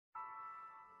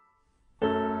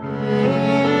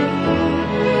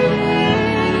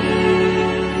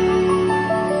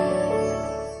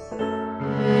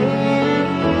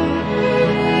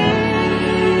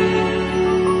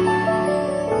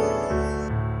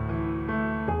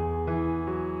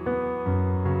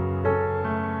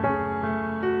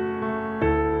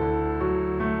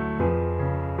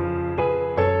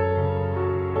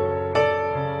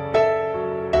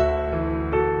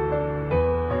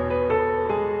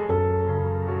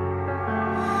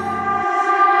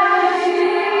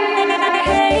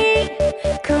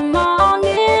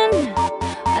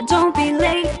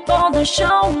the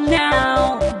show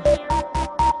now.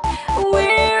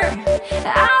 We're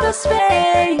out of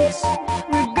space.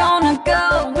 We're gonna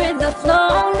go with the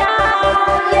flow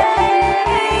now.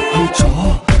 Yeah. 去左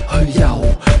去右，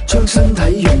將身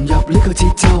體融入呢個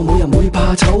節奏，冇人會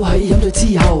怕醜喺飲醉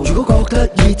之後。如果覺得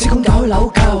熱，即管打開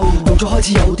紐扣，動作開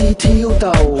始有啲挑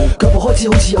逗，腳步開始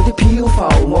好似有啲漂浮。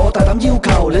我大膽要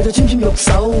求你對纖纖玉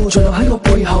手，盡量喺我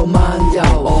背後漫遊。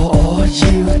我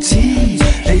要知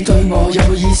你對我有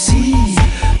冇意思，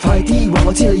快啲話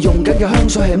我知你用緊嘅香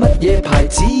水係乜嘢牌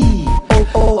子。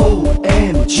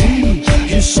OMG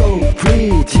you so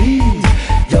pretty，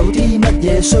 有啲乜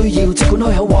嘢需要即管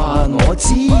開口話我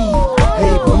知。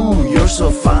Hey boo, you're so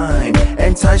fine,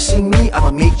 enticing me,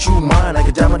 I'ma make you mine. Like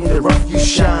a diamond in the rough, you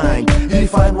shine. You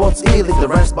define what's it, leave the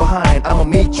rest behind. I'ma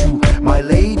make you my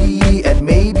lady, and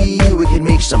maybe we can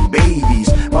make some babies.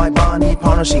 My body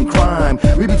partners in crime,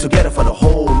 we'll be together for the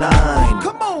whole nine.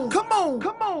 Come on, come on,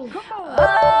 come on, come on.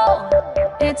 Oh,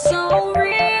 it's so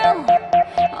real.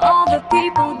 All the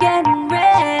people getting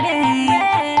ready.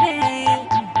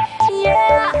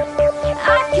 Yeah,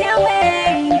 I can't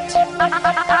wait.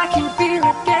 I can feel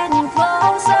it getting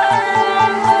closer.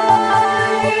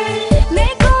 你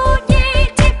故意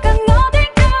貼近我的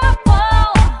腳步，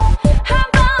香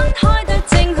檳開得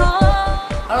正好。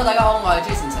Hello， 大家好，我係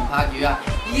Jason 陳柏宇啊，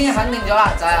已經肯定咗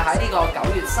啦，就係喺呢個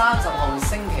9月30號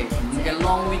星期五嘅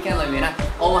Long Weekend 裏面咧，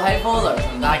我會喺 Volar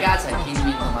同大家一齊見面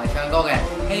同埋唱歌嘅，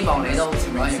希望你都好似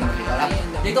我一樣咁期待啦，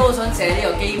亦都好想借呢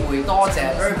個機會多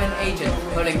謝 Urban Agent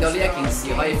去令到呢一件事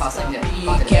可以發生嘅。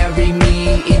Carry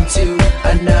me into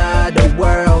another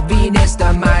world, Venus 的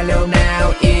Milo。